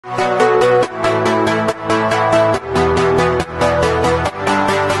നമുക്ക്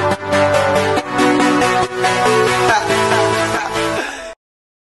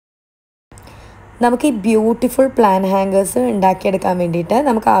ഈ beautiful plan hangars ഉണ്ടാക്കിയെടുക്കാൻ വേണ്ടിയിട്ട്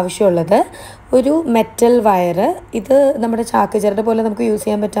നമുക്ക് ആവശ്യമുള്ളത് ഒരു മെറ്റൽ വയർ. ഇത് നമ്മുടെ ചാക്കുചരട് പോലെ നമുക്ക് യൂസ്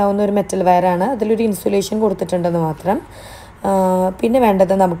ചെയ്യാൻ പറ്റാവുന്ന ഒരു മെറ്റൽ വയറാണ്. അതിലൊരു ഇൻസുലേഷൻ കൊടുത്തിട്ടുണ്ടെന്ന് മാത്രം. പിന്നെ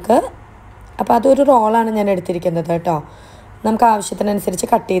വേണ്ടത് നമുക്ക്, അപ്പോൾ അതൊരു റോളാണ് ഞാൻ എടുത്തിരിക്കുന്നത് കേട്ടോ. നമുക്ക് ആവശ്യത്തിനനുസരിച്ച്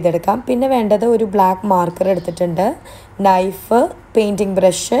കട്ട് ചെയ്തെടുക്കാം. പിന്നെ വേണ്ടത് ഒരു ബ്ലാക്ക് മാർക്കർ എടുത്തിട്ടുണ്ട്, നൈഫ്, പെയിൻറ്റിങ്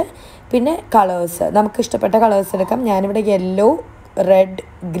ബ്രഷ്, പിന്നെ കളേഴ്സ്. നമുക്ക് ഇഷ്ടപ്പെട്ട കളേഴ്സ് എടുക്കാം. ഞാനിവിടെ yellow, red,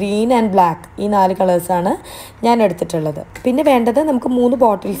 green and black, ഈ 4 കളേഴ്സാണ് ഞാൻ എടുത്തിട്ടുള്ളത്. പിന്നെ വേണ്ടത് നമുക്ക് 3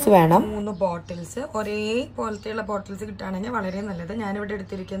 ബോട്ടിൽസ് വേണം. 3 ബോട്ടിൽസ് ഒരേ പോലത്തെയുള്ള ബോട്ടിൽസ് കിട്ടുകയാണെങ്കിൽ വളരെ നല്ലത്. ഞാനിവിടെ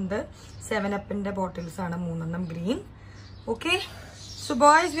എടുത്തിരിക്കുന്നത് 7-Upന്റെ ബോട്ടിൽസ് ആണ്, 3 green. Okay, so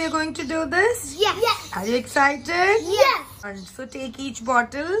boys, we are going to do this. Yes. Are you excited? Yes. So take each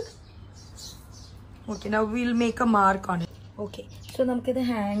bottle. Okay, now we'll make a mark on it. Okay, so നമുക്കിത്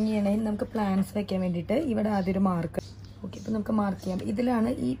hang ചെയ്യണമെങ്കിൽ നമുക്ക് plants വെക്കാൻ വേണ്ടിയിട്ട് ഇവിടെ ആദ്യം ഒരു mark. Okay, ഇപ്പം നമുക്ക് മാർക്ക് ചെയ്യാം. ഇതിലാണ്,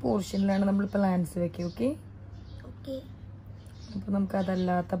 ഈ പോർഷനിലാണ് നമ്മൾ പ്ലാന്റ്സ് വെക്കുക. ഓക്കെ ഓക്കെ, അപ്പോൾ നമുക്ക്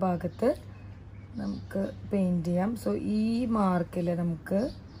അതല്ലാത്ത ഭാഗത്ത് നമുക്ക് പെയിൻറ് ചെയ്യാം. സോ ഈ മാർക്കിൽ നമുക്ക്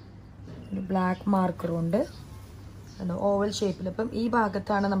ഒരു ബ്ലാക്ക് മാർക്കർ കൊണ്ട് ഓവൽ ഷേപ്പിൽ, അപ്പം ഈ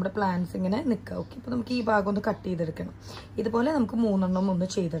ഭാഗത്താണ് നമ്മുടെ പ്ലാന്റ്സ് ഇങ്ങനെ നിൽക്കുക. ഓക്കെ, അപ്പോൾ നമുക്ക് ഈ ഭാഗം ഒന്ന് കട്ട് ചെയ്തെടുക്കണം. ഇതുപോലെ നമുക്ക് 3 ഒന്ന്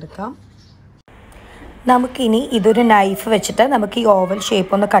ചെയ്തെടുക്കാം. നമുക്കിനി ഇതൊരു നൈഫ് വെച്ചിട്ട് നമുക്ക് ഈ ഓവൽ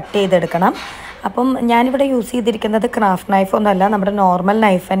ഷേപ്പ് ഒന്ന് കട്ട് ചെയ്തെടുക്കണം. അപ്പം ഞാനിവിടെ യൂസ് ചെയ്തിരിക്കുന്നത് ക്രാഫ്റ്റ് നൈഫ് ഒന്നുമല്ല, നമ്മുടെ നോർമൽ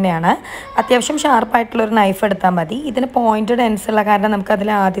നൈഫ് തന്നെയാണ്. അത്യാവശ്യം ഷാർപ്പായിട്ടുള്ളൊരു നൈഫ് എടുത്താൽ മതി. ഇതിന് പോയിൻറ്റഡ് എൻഡ്സ് ഉള്ള കാരണം നമുക്ക് അതിൽ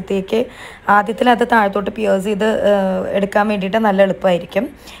ആദ്യത്തിൽ അത് താഴത്തോട്ട് പിയേഴ്സ് ചെയ്ത് എടുക്കാൻ വേണ്ടിയിട്ട് നല്ല എളുപ്പമായിരിക്കും.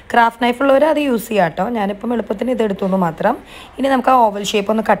 ക്രാഫ്റ്റ് നൈഫ് ഉള്ളവർ അത് യൂസ് ചെയ്യാം കേട്ടോ. ഞാനിപ്പം എളുപ്പത്തിന് ഇത് എടുത്തു മാത്രം. ഇനി നമുക്ക് ആ ഓവൽ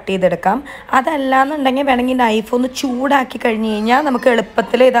ഷേപ്പ് ഒന്ന് കട്ട് ചെയ്തെടുക്കാം. അതല്ലാന്നുണ്ടെങ്കിൽ വേണമെങ്കിൽ നൈഫ് ഒന്ന് ചൂടാക്കി കഴിഞ്ഞ് കഴിഞ്ഞാൽ നമുക്ക്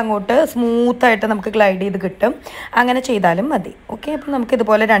എളുപ്പത്തിൽ ഇതങ്ങോട്ട് സ്മൂത്തായിട്ട് നമുക്ക് ഗ്ലൈഡ് ചെയ്ത് കിട്ടും. അങ്ങനെ ചെയ്താലും മതി. ഓക്കെ, അപ്പം നമുക്ക്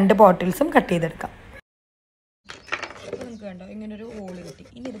ഇതുപോലെ 2 ബോട്ടിൽസും കട്ട് ചെയ്തെടുക്കാം. അപ്പോൾ നമുക്ക് കണ്ടോ ഇങ്ങനൊരു ഹോള് കിട്ടി.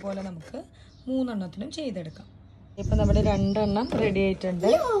 ഇനി ഇതുപോലെ നമുക്ക് 3 ചെയ്തെടുക്കാം. ഇപ്പം നമ്മുടെ 2 റെഡി ആയിട്ടുണ്ട്.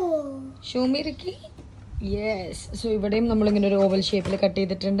 ഷൂമിരിക്കി, യെസ്. സോ ഇവിടെയും നമ്മളിങ്ങനെ ഒരു ഓവൽ ഷേപ്പിൽ കട്ട്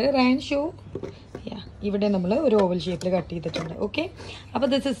ചെയ്തിട്ടുണ്ട്. റൈൻ ഷൂ, ഇവിടെ നമ്മൾ ഒരു ഓവൽ ഷേപ്പിൽ കട്ട് ചെയ്തിട്ടുണ്ട്. ഓക്കെ, അപ്പോൾ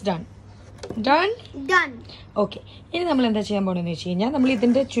ദിസ് ഇസ് ഡൺ. ഓക്കെ, ഇനി നമ്മൾ എന്താ ചെയ്യാൻ പോകണമെന്ന് വെച്ച് കഴിഞ്ഞാൽ നമ്മൾ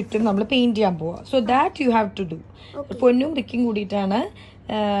ഇതിൻ്റെ ചുറ്റും നമ്മൾ പെയിൻറ് ചെയ്യാൻ പോവുക. So that you have to do. പൊന്നും റിക്കും കൂടിയിട്ടാണ്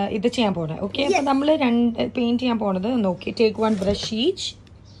ഇത് ചെയ്യാൻ പോകുന്നത്. ഓക്കെ, അപ്പം നമ്മൾ പെയിൻറ് ചെയ്യാൻ പോകുന്നത് നോക്കി. Take 1 brush each.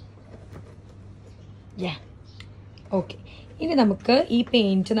 ഓക്കെ, ഇനി നമുക്ക് ഈ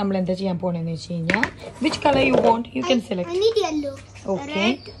പെയിന്റ് നമ്മൾ എന്താ ചെയ്യാൻ പോകണമെന്ന് വെച്ച് കഴിഞ്ഞാൽ, which colour you want you can select. Okay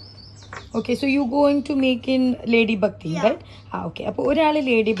okay, so you going to make in lady bug theme, right? Okay, അപ്പോൾ ഒരാൾ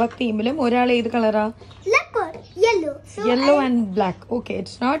ലേഡി ബഗ് തീമിലും ഒരാൾ ഏത് കളറാ? Yellow and black. Okay,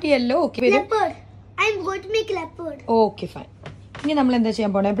 it's not yellow. Okay fine. ഇനി നമ്മൾ എന്താ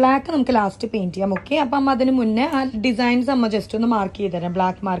ചെയ്യാൻ പോണേ, ബ്ലാക്ക് നമുക്ക് ലാസ്റ്റ് പെയിന്റ് ചെയ്യാം. ഓക്കെ, അപ്പം അതിന് മുന്നേ ആ ഡിസൈൻസ് അമ്മ ജസ്റ്റ് ഒന്ന് മാർക്ക് ചെയ്ത് തരാം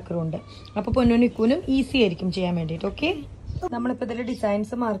ബ്ലാക്ക് മാർക്കർ കൊണ്ട്. അപ്പോൾ പൊന്നും നിക്കൂനും ഈസി ആയിരിക്കും ചെയ്യാൻ വേണ്ടിയിട്ട്. ഓക്കെ, നമ്മളിപ്പോൾ ഇതിൽ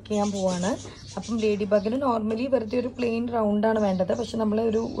ഡിസൈൻസ് മാർക്ക് ചെയ്യാൻ പോവാണ്. അപ്പം ലേഡി ബഗിന് നോർമലി വെറുതെ ഒരു പ്ലെയിൻ റൗണ്ടാണ് വേണ്ടത്. പക്ഷെ നമ്മൾ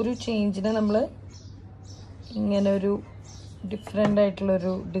ഒരു ചേഞ്ചിന് നമ്മൾ ഇങ്ങനെ ഒരു ഡിഫറെൻ്റ്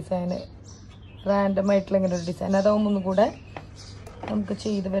ആയിട്ടുള്ളൊരു ഡിസൈന്, റാൻഡം ആയിട്ടുള്ള ഇങ്ങനെ ഒരു ഡിസൈൻ, അതാവുമ്പോൾ ഒന്നും കൂടെ നമുക്ക്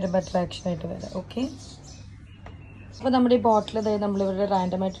ചെയ്ത് വരുമ്പോൾ അട്രാക്ഷൻ ആയിട്ട് വരാം. ഓക്കെ, അപ്പോൾ നമ്മുടെ ഈ ബോട്ടിൽ അതായത് നമ്മളിവിടെ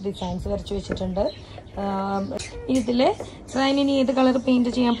റാൻഡമായിട്ട് ഡിസൈൻസ് വരച്ച് വെച്ചിട്ടുണ്ട്. ഇതിൽ റൈനിനി ഏത് കളർ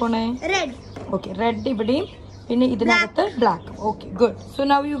പെയിൻറ് ചെയ്യാൻ പോണേ? റെഡ്. ഓക്കെ, റെഡ് ഇവിടെയും പിന്നെ ഇതിനകത്ത് black. Okay, good. So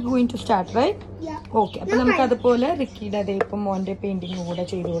now you going to start, right? Okay, അപ്പോൾ നമുക്ക് അതുപോലെ റിക്കിയുടെ അതേ ഇപ്പം മോൻ്റെ പെയിൻറ്റിങ് കൂടെ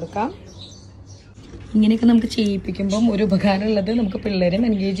ചെയ്ത് കൊടുക്കാം. ഇങ്ങനെയൊക്കെ നമുക്ക് ചെയ്യിപ്പിക്കുമ്പം ഒരു ഉപകാരമുള്ളത്, നമുക്ക് പിള്ളേരും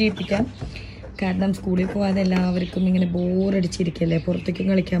എൻഗേജ് ചെയ്യിപ്പിക്കാം. കാരണം സ്കൂളിൽ പോകാതെ എല്ലാവർക്കും ഇങ്ങനെ ബോറടിച്ചിരിക്കല്ലേ, പുറത്തേക്കും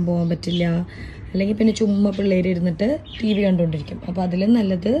കളിക്കാൻ പോകാൻ പറ്റില്ല. അല്ലെങ്കിൽ പിന്നെ ചുമ്മാ പിള്ളേർ ഇരുന്നിട്ട് TV കണ്ടുകൊണ്ടിരിക്കും. അപ്പോൾ അതിലും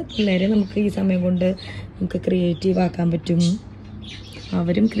നല്ലത് പിള്ളേരെ നമുക്ക് ഈ സമയം കൊണ്ട് നമുക്ക് ക്രിയേറ്റീവ് ആക്കാൻ പറ്റും.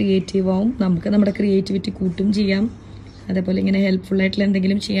 അവരും ക്രിയേറ്റീവ് ആവും, നമുക്ക് നമ്മുടെ ക്രിയേറ്റിവിറ്റി കൂട്ടും ചെയ്യാം. അതേപോലെ ഇങ്ങനെ ഹെൽപ്ഫുള്ളായിട്ടുള്ള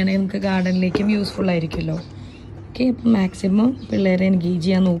എന്തെങ്കിലും ചെയ്യുകയാണെങ്കിൽ നമുക്ക് ഗാർഡനിലേക്കും യൂസ്ഫുൾ ആയിരിക്കുമല്ലോ. ഓക്കെ, അപ്പം മാക്സിമം പിള്ളേരെ എൻഗേജ്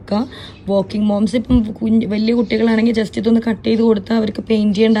ചെയ്യാൻ നോക്കുക. വർക്കിംഗ് മോംസ് ഇപ്പം വലിയ കുട്ടികളാണെങ്കിൽ ജസ്റ്റ് ഇതൊന്ന് കട്ട് ചെയ്ത് കൊടുത്താൽ അവർക്ക്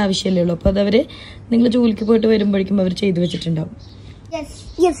പെയിൻറ് ചെയ്യേണ്ട ആവശ്യമല്ലേ ഉള്ളൂ. അപ്പോൾ അതവർ നിങ്ങൾ ജോലിക്ക് പോയിട്ട് വരുമ്പോഴേക്കും അവർ ചെയ്ത് വെച്ചിട്ടുണ്ടാവും.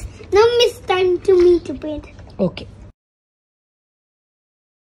 ഓക്കെ,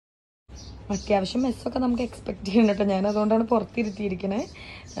 അത്യാവശ്യം മെസ്സൊക്കെ നമുക്ക് എക്സ്പെക്ട് ചെയ്യണം കേട്ടോ. ഞാൻ അതുകൊണ്ടാണ് പുറത്തിരുത്തിയിരിക്കണേ.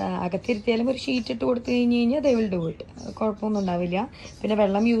 അകത്തിരുത്തിയാലും ഒരു ഷീറ്റ് ഇട്ട് കൊടുത്തു കഴിഞ്ഞ് കഴിഞ്ഞാൽ ദേ വിൽ ഡു ഇറ്റ്, കുഴപ്പമൊന്നും ഉണ്ടാവില്ല. പിന്നെ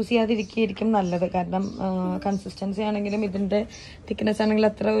വെള്ളം യൂസ് ചെയ്യാതിരിക്കുകയായിരിക്കും നല്ലത്. കാരണം കൺസിസ്റ്റൻസി ആണെങ്കിലും ഇതിൻ്റെ തിക്നെസ് ആണെങ്കിലും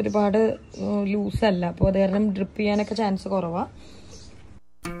അത്ര ഒരുപാട് ലൂസല്ല. അപ്പോൾ അത് കാരണം ഡ്രിപ്പ് ചെയ്യാനൊക്കെ ചാൻസ് കുറവാണ്.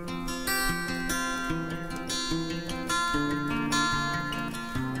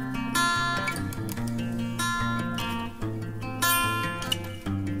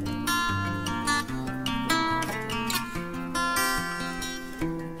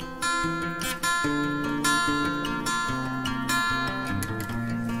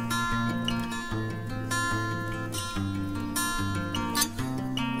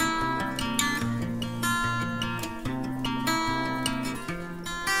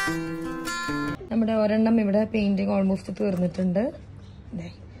 നമ്മുടെ ഒരെണ്ണം ഇവിടെ പെയിന്റിങ് ഓൾമോസ്റ്റ് തീർന്നിട്ടുണ്ട്.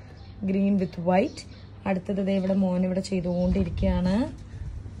 ഗ്രീൻ വിത്ത് വൈറ്റ്. അടുത്തത് ഇവിടെ മോൻ ഇവിടെ ചെയ്തുകൊണ്ടിരിക്കുകയാണ്.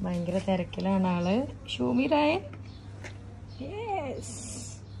 ഭയങ്കര തിരക്കിലാണ് ആള്. ഷൂമിറായ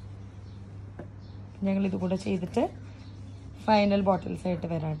ഞങ്ങൾ ഇത് കൂടെ ചെയ്തിട്ട് ഫൈനൽ ബോട്ടിൽസ് ആയിട്ട്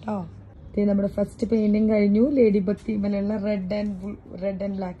വരാം കേട്ടോ. നമ്മുടെ ഫസ്റ്റ് പെയിന്റിങ് കഴിഞ്ഞു. Lady bug തീമിലുള്ള red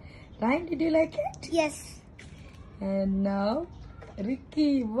and black. Ryan, did you like it? Yes. And now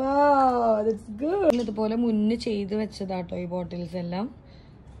Ricky, wow, that's good. ഇതുപോലെ മുന്നേ ചെയ്ത് വെച്ചതാട്ടോ ഈ ബോട്ടിൽസ് എല്ലാം.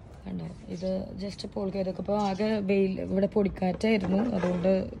 കണ്ടോ, ഇത് ജസ്റ്റ് പോൾക്കാരൊക്കെ ഇപ്പോൾ ആകെ വെയിൽ, ഇവിടെ പൊടിക്കാറ്റായിരുന്നു,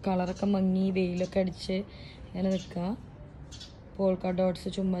 അതുകൊണ്ട് കളറൊക്കെ മങ്ങി വെയിലൊക്കെ അടിച്ച് ഇങ്ങനെ നിൽക്കുക. പോൾക്ക ഡോട്ട്സ്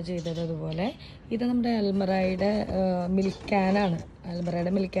ചുമ്മാ ചെയ്തത് അതുപോലെ. ഇത് നമ്മുടെ അൽമറയുടെ മിൽക്ക് ക്യാനാണ്.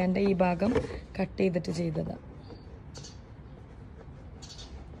 അൽമറയുടെ മിൽക്ക് ക്യാൻ്റെ ഈ ഭാഗം കട്ട് ചെയ്തിട്ട് ചെയ്തതാണ്.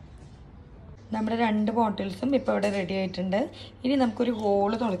 നമ്മുടെ 2 ബോട്ടിൽസും ഇപ്പോൾ ഇവിടെ റെഡി ആയിട്ടുണ്ട്. ഇനി നമുക്കൊരു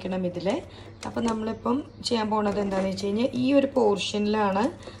ഹോള് തുളയ്ക്കണം ഇതിൽ. അപ്പം നമ്മളിപ്പം ചെയ്യാൻ പോകുന്നത് എന്താണെന്ന് വെച്ച് കഴിഞ്ഞാൽ ഈ ഒരു പോർഷനിലാണ്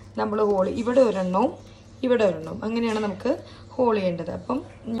നമ്മൾ ഹോൾ, ഇവിടെ ഒരെണ്ണവും ഇവിടെ ഒരെണ്ണവും, അങ്ങനെയാണ് നമുക്ക് ഹോൾ ചെയ്യേണ്ടത്. അപ്പം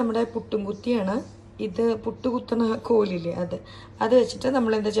നമ്മുടെ പുട്ടും കുത്തിയാണ് ഇത്, പുട്ടുകുത്തുന്ന കോലില്ലേ അത് വെച്ചിട്ട്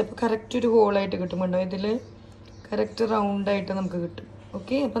നമ്മൾ എന്താ വെച്ചാൽ കറക്റ്റ് ഒരു ഹോളായിട്ട് കിട്ടുമുണ്ടോ, ഇതിൽ കറക്റ്റ് റൗണ്ടായിട്ട് നമുക്ക് കിട്ടും.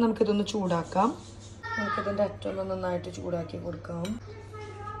 ഓക്കെ, അപ്പം നമുക്കിതൊന്ന് ചൂടാക്കാം. നമുക്കിതിൻ്റെ അറ്റമൊന്ന് നന്നായിട്ട് ചൂടാക്കി കൊടുക്കാം.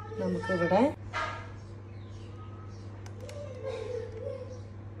 നമുക്കിവിടെ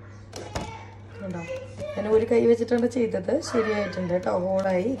ഉണ്ടോ, ഞാൻ ഒരു കൈ വെച്ചിട്ടാണ് ചെയ്തത്, ശരിയായിട്ടുണ്ട് കേട്ടോ,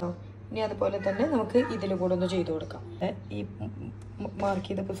 ഹോളായി. ഇനി അതുപോലെ തന്നെ നമുക്ക് ഇതിൽ കൂടെ ഒന്ന് ചെയ്ത് കൊടുക്കാം. ഈ മാർക്ക്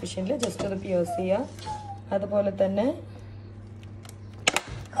ചെയ്ത പൊസിഷനിൽ ജസ്റ്റ് ഒന്ന് പിയേഴ്സ് ചെയ്യാം. അതുപോലെ തന്നെ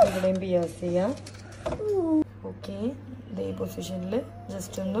ഇവിടെയും പിയേഴ്സ് ചെയ്യാം. ഓക്കെ, ഇതേ പൊസിഷനിൽ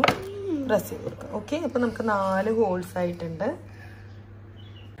ജസ്റ്റ് ഒന്ന് പ്രസ് ചെയ്ത് കൊടുക്കാം. ഓക്കെ, അപ്പം നമുക്ക് 4 ഹോൾസ് ആയിട്ടുണ്ട്.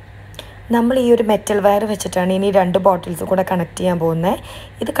 നമ്മൾ ഈ ഒരു മെറ്റൽ വയർ വെച്ചിട്ടാണ് ഇനി 2 ബോട്ടിൽസ് കൂടെ കണക്ട് ചെയ്യാൻ പോകുന്നത്.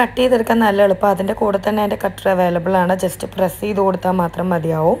 ഇത് കട്ട് ചെയ്തെടുക്കാൻ നല്ല എളുപ്പം. അതിൻ്റെ കൂടെ തന്നെ അതിൻ്റെ കട്ടർ അവൈലബിൾ ആണ്. ജസ്റ്റ് പ്രസ് ചെയ്ത് കൊടുത്താൽ മാത്രം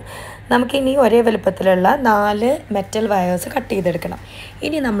മതിയാവും. നമുക്കിനി ഒരേ വലുപ്പത്തിലുള്ള 4 മെറ്റൽ വയേഴ്സ് കട്ട് ചെയ്തെടുക്കണം.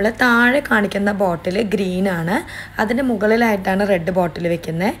 ഇനി നമ്മൾ താഴെ കാണിക്കുന്ന ബോട്ടിൽ ഗ്രീൻ ആണ്, അതിൻ്റെ മുകളിലായിട്ടാണ് റെഡ് ബോട്ടിൽ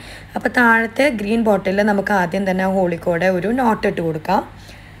വെക്കുന്നത്. അപ്പോൾ താഴത്തെ ഗ്രീൻ ബോട്ടിൽ നമുക്ക് ആദ്യം തന്നെ ഹോളിക്കോടെ ഒരു നോട്ട് ഇട്ട് കൊടുക്കാം.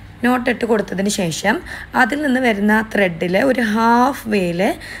 നോട്ട് ഇട്ട് കൊടുത്തതിന് ശേഷം അതിൽ നിന്ന് വരുന്ന ത്രെഡിൽ ഒരു ഹാഫ് വേയിൽ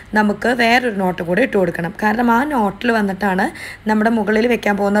നമുക്ക് വേറൊരു നോട്ട് കൂടി ഇട്ട് കൊടുക്കണം. കാരണം ആ നോട്ടിൽ വന്നിട്ടാണ് നമ്മുടെ മുകളിൽ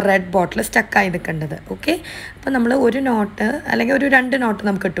വെക്കാൻ പോകുന്ന റെഡ് ബോട്ടിൽ സ്റ്റക്കായി നിൽക്കേണ്ടത്. ഓക്കെ, അപ്പോൾ നമ്മൾ ഒരു നോട്ട് അല്ലെങ്കിൽ ഒരു 2 നോട്ട്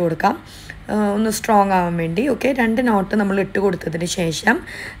നമുക്ക് ഇട്ട് കൊടുക്കാം, ഒന്ന് സ്ട്രോങ് ആവാൻ വേണ്ടി. ഓക്കെ, 2 നോട്ട് നമ്മൾ ഇട്ട് കൊടുത്തതിന് ശേഷം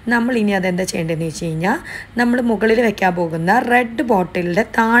നമ്മൾ ഇനി അതെന്താ ചെയ്യേണ്ടതെന്ന് വെച്ച് കഴിഞ്ഞാൽ നമ്മൾ മുകളിൽ വെക്കാൻ പോകുന്ന റെഡ് ബോട്ടിലിൻ്റെ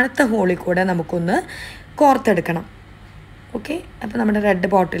താഴത്തെ ഹോളിൽ കൂടെ നമുക്കൊന്ന് കോർത്തെടുക്കണം. ഓക്കെ, അപ്പോൾ നമ്മുടെ റെഡ്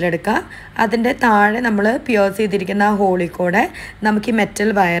ബോട്ടിൽ എടുക്കുക. അതിൻ്റെ താഴെ നമ്മൾ പിയേഴ്സ് ചെയ്തിരിക്കുന്ന ആ ഹോളിൽ കൂടെ നമുക്ക് ഈ മെറ്റൽ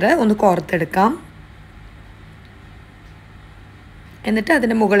വയർ ഒന്ന് കോർത്തെടുക്കാം. എന്നിട്ട്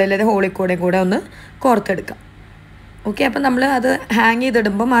അതിൻ്റെ മുകളിലെ ഹോളിൽ കൂടെ ഒന്ന് കോർത്തെടുക്കാം. ഓക്കെ, അപ്പോൾ നമ്മൾ അത് ഹാങ്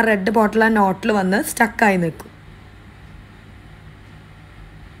ചെയ്തിടുമ്പം ആ റെഡ് ബോട്ടിൽ ആ നോട്ടിൽ വന്ന് സ്റ്റക്കായി നിൽക്കും.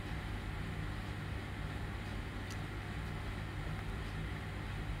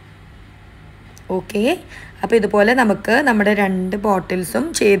 ഓക്കെ, അപ്പോൾ ഇതുപോലെ നമുക്ക് നമ്മുടെ 2 ബോട്ടിൽസും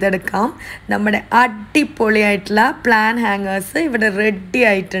ചെയ്തെടുക്കാം. നമ്മുടെ അടിപൊളിയായിട്ടുള്ള പ്ലാൻ ഹാങ്ങേഴ്സ് ഇവിടെ റെഡി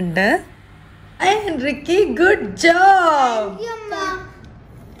ആയിട്ടുണ്ട്. Ricky, good job.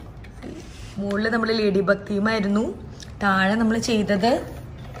 മുകളിൽ നമ്മൾ ലേഡി ബഗ് തീമായിരുന്നു, താഴെ നമ്മൾ ചെയ്തത്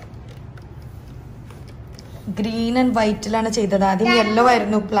ഗ്രീൻ ആൻഡ് വൈറ്റിലാണ് ചെയ്തത്. ആദ്യം യെല്ലോ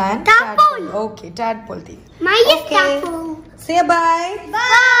ആയിരുന്നു plan. Okay, tadpole theme. See you, bye.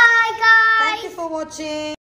 Bye, guys. Thank you for watching.